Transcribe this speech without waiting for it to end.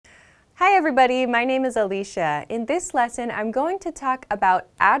Hi everybody, my name is Alicia. In this lesson, I'm going to talk about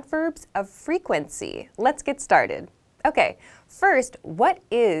adverbs of frequency. Let's get started. Okay, first, what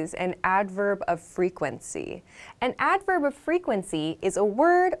is an adverb of frequency? An adverb of frequency is a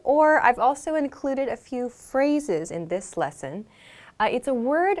word, or I've also included a few phrases in this lesson. It's a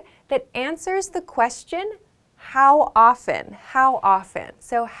word that answers the question, how often? How often?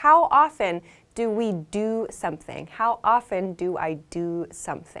 So how often do we do something? How often do I do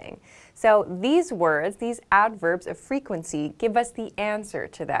something? So these words, these adverbs of frequency, give us the answer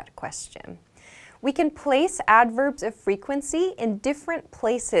to that question. We can place adverbs of frequency in different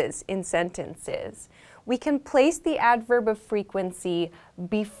places in sentences. We can place the adverb of frequency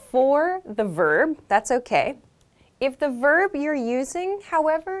before the verb, that's okay. If the verb you're using,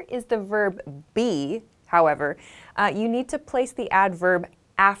 however, is the verb be, however, you need to place the adverb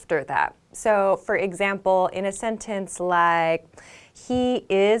after that. So, for example, in a sentence like, he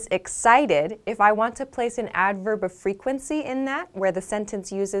is excited, if I want to place an adverb of frequency in that, where the sentence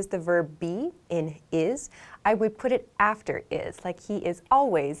uses the verb be in is, I would put it after is, like he is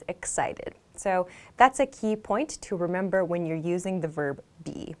always excited. So that's a key point to remember when you're using the verb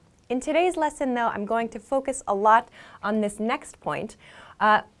be. In today's lesson, though, I'm going to focus a lot on this next point.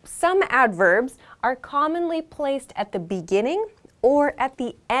 Some adverbs are commonly placed at the beginning or at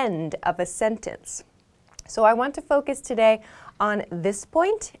the end of a sentence. So I want to focus today on this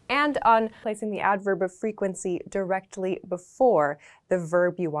point and on placing the adverb of frequency directly before the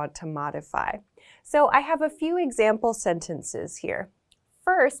verb you want to modify. So I have a few example sentences here.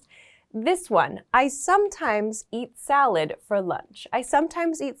 First, this one, I sometimes eat salad for lunch. I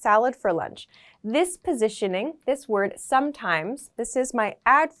sometimes eat salad for lunch. This positioning, this word sometimes, this is my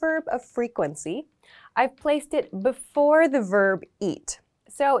adverb of frequency. I've placed it before the verb eat.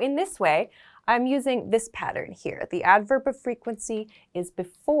 So in this way, I'm using this pattern here. The adverb of frequency is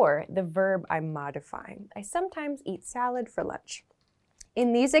before the verb I'm modifying. I sometimes eat salad for lunch.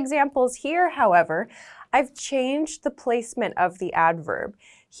 In these examples here, however, I've changed the placement of the adverb.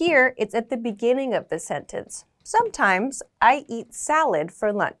 Here, it's at the beginning of the sentence. Sometimes I eat salad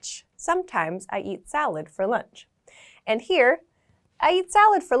for lunch. Sometimes I eat salad for lunch. And here, I eat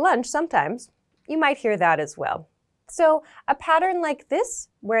salad for lunch sometimes. You might hear that as well. So a pattern like this,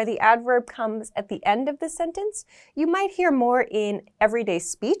 where the adverb comes at the end of the sentence, you might hear more in everyday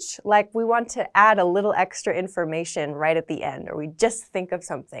speech, like we want to add a little extra information right at the end, or we just think of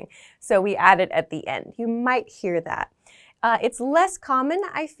something, so we add it at the end. You might hear that. It's less common,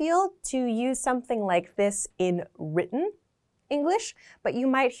 I feel, to use something like this in written English, but you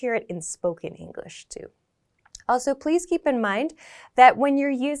might hear it in spoken English too. Also, please keep in mind that when you're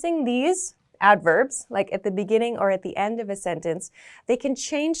using these adverbs, like at the beginning or at the end of a sentence, they can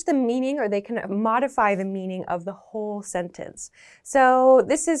change the meaning or they can modify the meaning of the whole sentence. So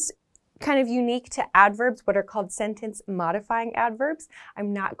this is kind of unique to adverbs, what are called sentence modifying adverbs.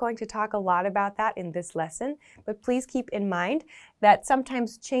 I'm not going to talk a lot about that in this lesson, but please keep in mind that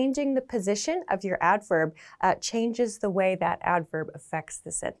sometimes changing the position of your adverb changes the way that adverb affects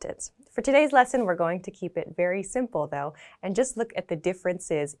the sentence. For today's lesson, we're going to keep it very simple though, and just look at the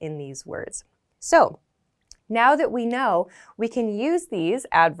differences in these words. So, now that we know we can use these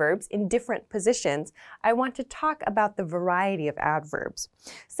adverbs in different positions, I want to talk about the variety of adverbs.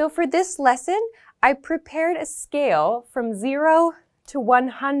 So for this lesson, I prepared a scale from 0 to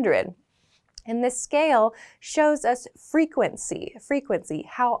 100. And this scale shows us frequency,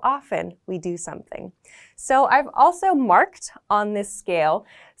 how often we do something. So I've also marked on this scale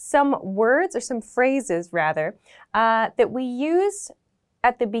some words, or some phrases rather, that we use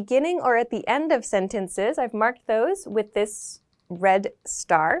at the beginning or at the end of sentences. I've marked those with this red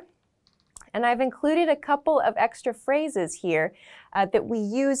star. And I've included a couple of extra phrases here that we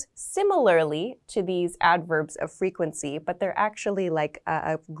use similarly to these adverbs of frequency, but they're actually like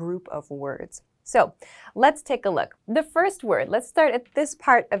a group of words. So let's take a look. The first word, let's start at this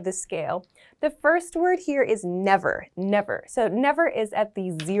part of the scale. The first word here is never, never. So never is at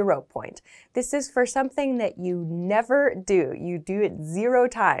the 0 point. This is for something that you never do. You do it 0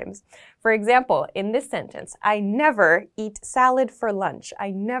 times. For example, in this sentence, I never eat salad for lunch. I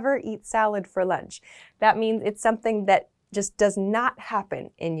never eat salad for lunch. That means it's something that just does not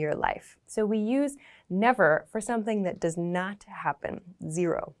happen in your life. So we use never for something that does not happen,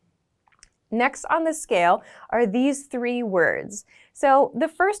 0. Next on the scale are these 3 words. So the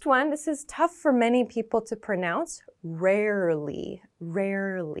first one, this is tough for many people to pronounce, rarely,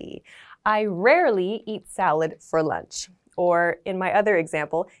 rarely. I rarely eat salad for lunch. Or in my other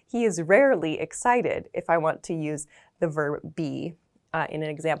example, he is rarely excited, if I want to use the verb be in an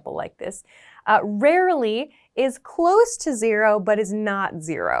example like this. Rarely is close to 0 but is not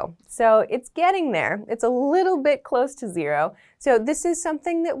 0. So it's getting there. It's a little bit close to 0. So this is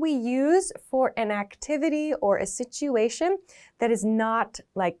something that we use for an activity or a situation that is not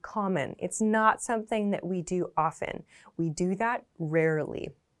like common. It's not something that we do often. We do that rarely.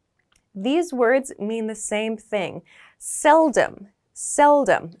 These words mean the same thing. Seldom,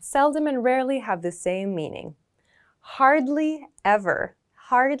 seldom, seldom and rarely have the same meaning. Hardly ever,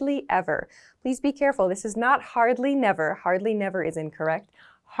 hardly ever. Please be careful. This is not hardly never. Hardly never is incorrect.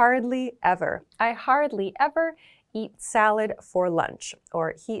 Hardly ever. I hardly ever eat salad for lunch,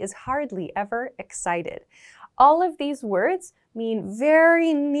 or he is hardly ever excited. All of these words mean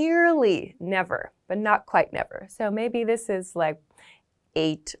very nearly never, but not quite never. So maybe this is like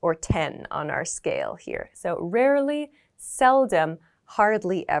 8 or 10 on our scale here. So rarely, seldom,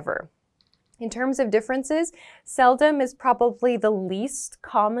 hardly ever. In terms of differences, seldom is probably the least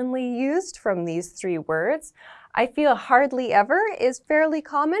commonly used from these 3 words. I feel hardly ever is fairly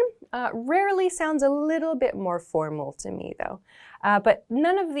common. Rarely sounds a little bit more formal to me though. But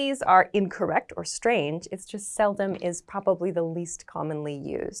none of these are incorrect or strange. It's just seldom is probably the least commonly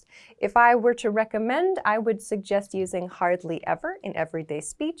used. If I were to recommend, I would suggest using hardly ever in everyday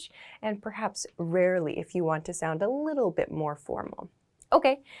speech and perhaps rarely if you want to sound a little bit more formal.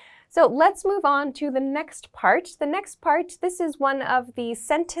 Okay. So let's move on to the next part. The next part, this is one of the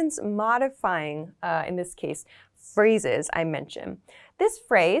sentence modifying, in this case, phrases I mentioned. This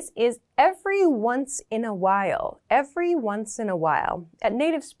phrase is every once in a while. Every once in a while. At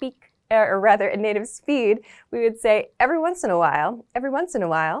native speed, we would say every once in a while, every once in a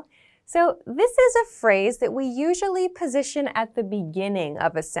while. So this is a phrase that we usually position at the beginning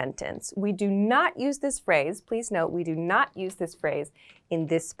of a sentence. We do not use this phrase, please note, we do not use this phrase in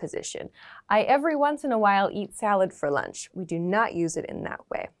this position. I every once in a while eat salad for lunch. We do not use it in that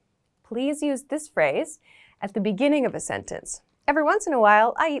way. Please use this phrase at the beginning of a sentence. Every once in a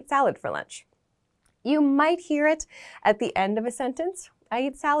while, I eat salad for lunch. You might hear it at the end of a sentence. I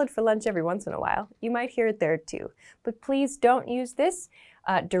eat salad for lunch every once in a while. You might hear it there too. But please don't use this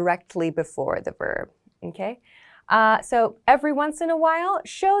directly before the verb, okay? So every once in a while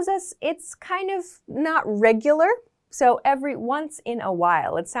shows us it's kind of not regular. So every once in a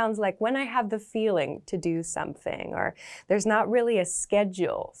while, it sounds like when I have the feeling to do something, or there's not really a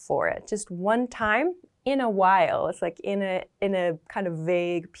schedule for it, just one time in a while. It's like in a kind of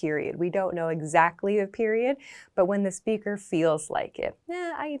vague period. We don't know exactly the period, but when the speaker feels like it,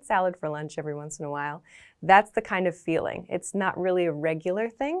 I eat salad for lunch every once in a while. That's the kind of feeling. It's not really a regular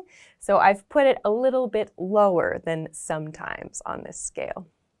thing. So I've put it a little bit lower than sometimes on this scale.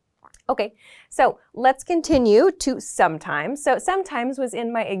 Okay, so let's continue to sometimes. So sometimes was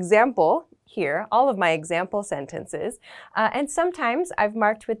in my example here, all of my example sentences. And sometimes I've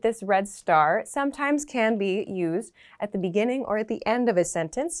marked with this red star. Sometimes can be used at the beginning or at the end of a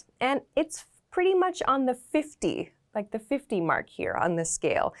sentence. And it's pretty much on the 50, like the 50 mark here on the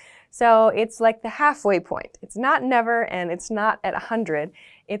scale. So it's like the halfway point. It's not never and it's not at 100.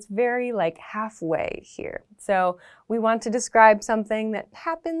 It's very like halfway here. So we want to describe something that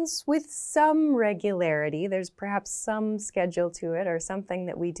happens with some regularity. There's perhaps some schedule to it or something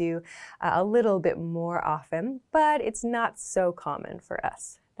that we do a little bit more often, but it's not so common for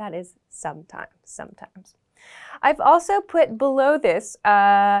us. That is sometimes. I've also put below this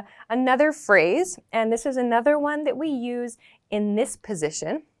another phrase, and this is another one that we use in this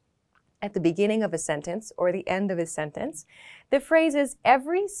position at the beginning of a sentence or the end of a sentence. The phrase is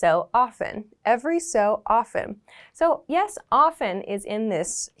every so often, every so often. So yes, often is in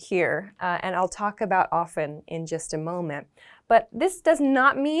this here, and I'll talk about often in just a moment. But this does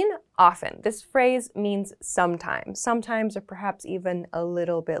not mean often. This phrase means sometimes or perhaps even a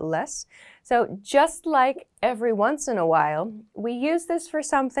little bit less. So just like every once in a while, we use this for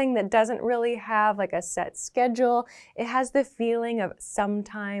something that doesn't really have like a set schedule. It has the feeling of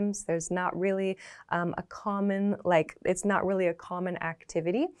sometimes. There's not really a common, it's not really a common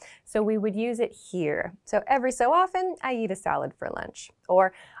activity. So we would use it here. So every so often, I eat a salad for lunch.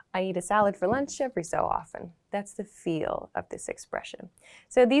 Or I eat a salad for lunch every so often. That's the feel of this expression.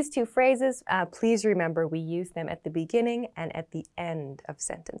 So these two phrases, please remember we use them at the beginning and at the end of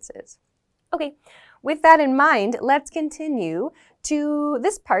sentences. Okay, with that in mind, let's continue to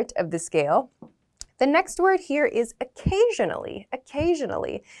this part of the scale. The next word here is occasionally,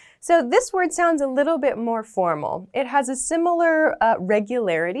 occasionally. So this word sounds a little bit more formal. It has a similar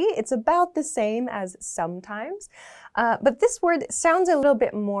regularity. It's about the same as sometimes, But this word sounds a little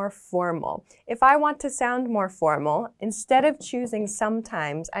bit more formal. If I want to sound more formal, instead of choosing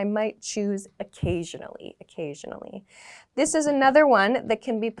sometimes, I might choose occasionally, occasionally. This is another one that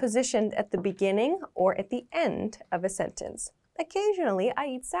can be positioned at the beginning or at the end of a sentence. Occasionally, I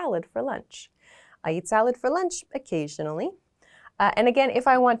eat salad for lunch. I eat salad for lunch occasionally. And again, if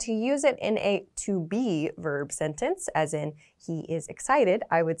I want to use it in a to-be verb sentence, as in he is excited,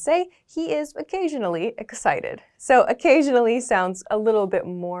 I would say he is occasionally excited. So occasionally sounds a little bit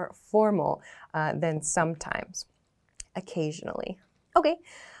more formal than sometimes. Occasionally. Okay.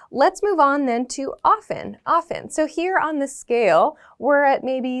 Let's move on then to often, often. So here on the scale, we're at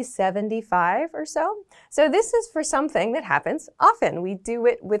maybe 75 or so. So this is for something that happens often. We do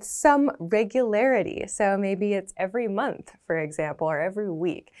it with some regularity. So maybe it's every month, for example, or every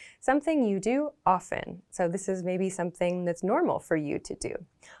week. Something you do often. So this is maybe something that's normal for you to do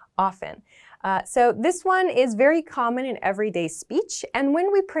often. So this one is very common in everyday speech, and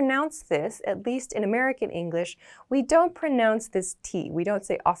when we pronounce this, at least in American English, we don't pronounce this T. We don't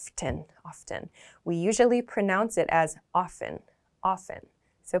say often, often. We usually pronounce it as often, often.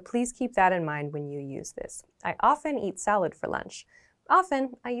 So please keep that in mind when you use this. I often eat salad for lunch.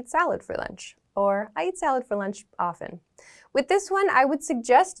 Often, I eat salad for lunch. Or, I eat salad for lunch often. With this one, I would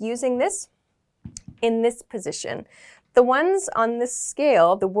suggest using this in this position. The ones on this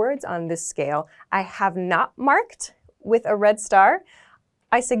scale, the words on this scale, I have not marked with a red star.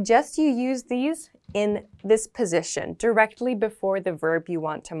 I suggest you use these in this position, directly before the verb you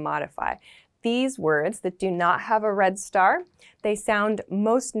want to modify. These words that do not have a red star, they sound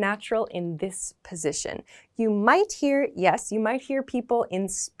most natural in this position. You might hear, yes, you might hear people in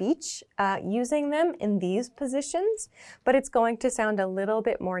speech using them in these positions, but it's going to sound a little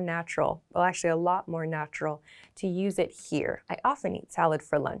bit more natural, well, actually a lot more natural to use it here. I often eat salad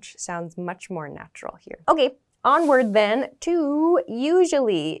for lunch. Sounds much more natural here. Okay. Onward then to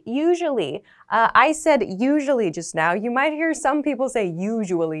usually, usually. I said usually just now. You might hear some people say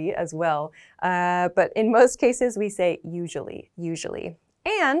usually as well, but in most cases we say usually, usually.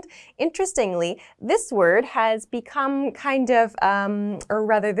 And interestingly, this word has become kind of, or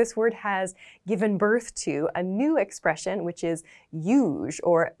rather this word has given birth to a new expression, which is usuge,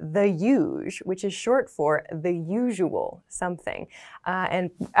 or the usuge, which is short for the usual something.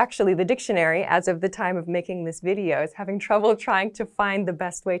 And actually the dictionary, as of the time of making this video, is having trouble trying to find the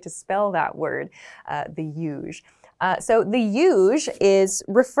best way to spell that word, the usuge. So the usuge is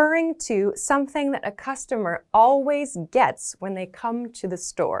referring to something that a customer always gets when they come to the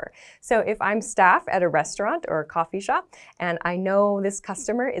store. So if I'm staff at a restaurant or a coffee shop and I know this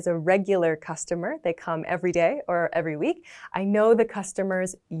customer is a regular customer, they come every day or every week, I know the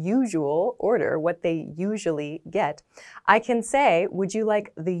customer's usual order, what they usually get. I can say, would you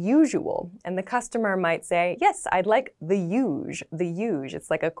like the usual? And the customer might say, yes, I'd like the usuge, the usuge. It's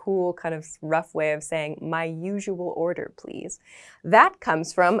like a cool kind of rough way of saying my usual order, please. That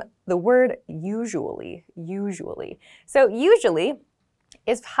comes from the word usually, usually. So usually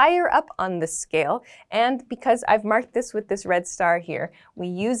is higher up on the scale, and because I've marked this with this red star here, we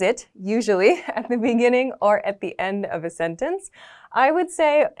use it usually at the beginning or at the end of a sentence. I would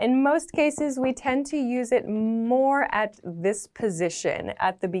say in most cases we tend to use it more at this position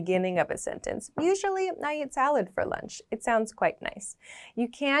at the beginning of a sentence. Usually I eat salad for lunch. It sounds quite nice. You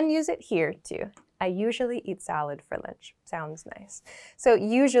can use it here too. I usually eat salad for lunch. Sounds nice. So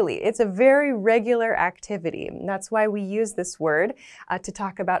usually, it's a very regular activity. That's why we use this word to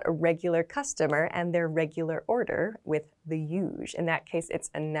talk about a regular customer and their regular order with the usuge. In that case, it's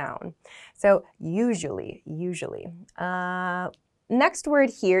a noun. So usually, usually. Next word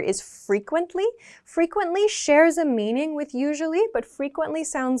here is frequently. Frequently shares a meaning with usually, but frequently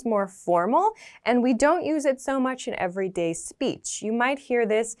sounds more formal, and we don't use it so much in everyday speech. You might hear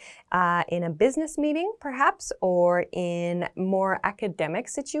this in a business meeting, perhaps, or in more academic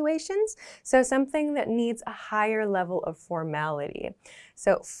situations, so something that needs a higher level of formality.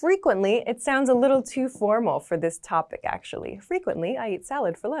 So frequently, it sounds a little too formal for this topic, actually. Frequently, I eat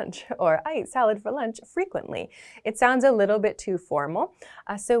salad for lunch, or I eat salad for lunch frequently. It sounds a little bit too formal,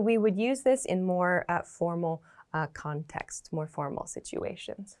 so we would use this in more formal contexts, more formal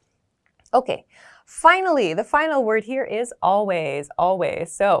situations. Okay, finally, the final word here is always,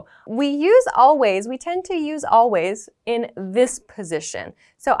 always. So we tend to use always in this position.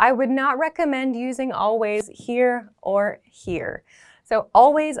 So I would not recommend using always here or here. So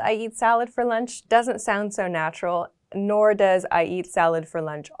always I eat salad for lunch doesn't sound so natural, nor does I eat salad for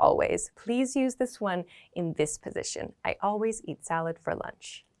lunch always. Please use this one in this position. I always eat salad for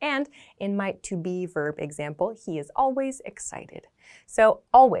lunch. And in my to be verb example, he is always excited. So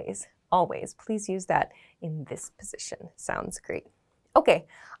always, always. Please use that in this position. Sounds great. Okay,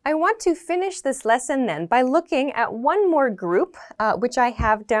 I want to finish this lesson then by looking at one more group, which I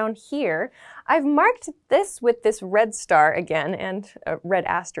have down here. I've marked this with this red star again, and a red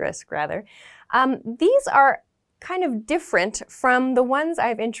asterisk rather. These are kind of different from the ones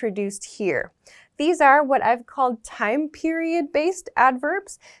I've introduced here. These are what I've called time period-based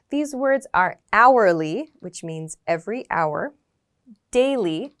adverbs. These words are hourly, which means every hour,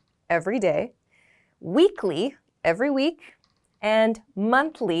 daily, every day, weekly, every week, and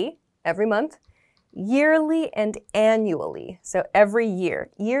monthly, every month, yearly and annually, so every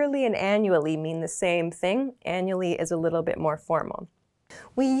year. Yearly and annually mean the same thing. Annually is a little bit more formal.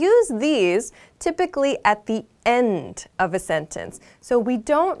 We use these typically at the end of a sentence. So we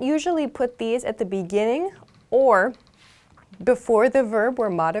don't usually put these at the beginning or before the verb we're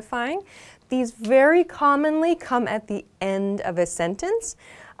modifying. These very commonly come at the end of a sentence.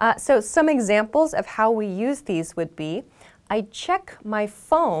 So some examples of how we use these would be, I check my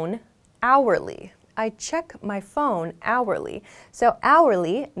phone hourly. I check my phone hourly. So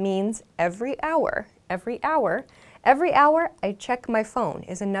hourly means every hour. Every hour. Every hour I check my phone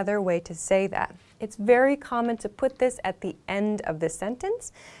is another way to say that. It's very common to put this at the end of the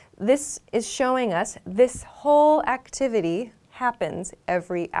sentence. This is showing us this whole activity happens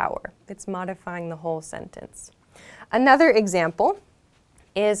every hour. It's modifying the whole sentence. Another example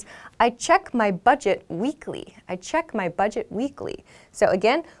is I check my budget weekly. I check my budget weekly. So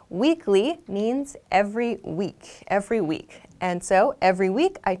again, weekly means every week, every week. And so every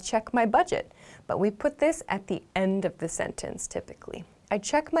week I check my budget. But we put this at the end of the sentence typically. I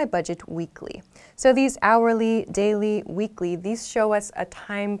check my budget weekly. So these hourly, daily, weekly, these show us a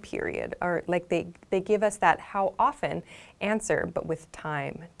time period, or like they give us that how often answer, but with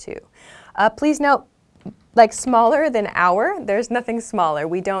time too. Please note, like smaller than hour, there's nothing smaller.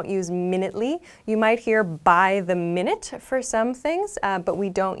 We don't use minutely. You might hear by the minute for some things, but we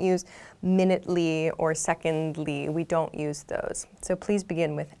don't use minutely or secondly. We don't use those. So please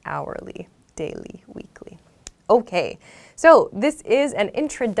begin with hourly, daily, weekly. Okay, so this is an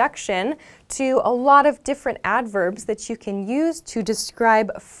introduction to a lot of different adverbs that you can use to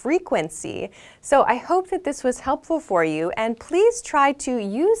describe frequency. So I hope that this was helpful for you, and please try to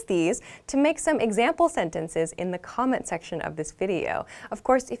use these to make some example sentences in the comment section of this video. Of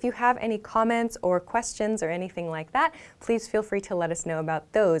course, if you have any comments or questions or anything like that, please feel free to let us know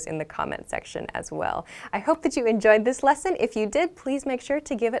about those in the comment section as well. I hope that you enjoyed this lesson. If you did, please make sure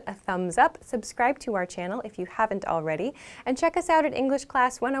to give it a thumbs up, subscribe to our channel if you haven't already, and check us out at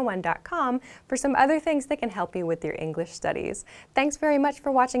EnglishClass101.com for some other things that can help you with your English studies. Thanks very much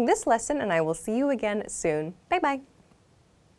for watching this lesson, and I will see you again soon. Bye-bye.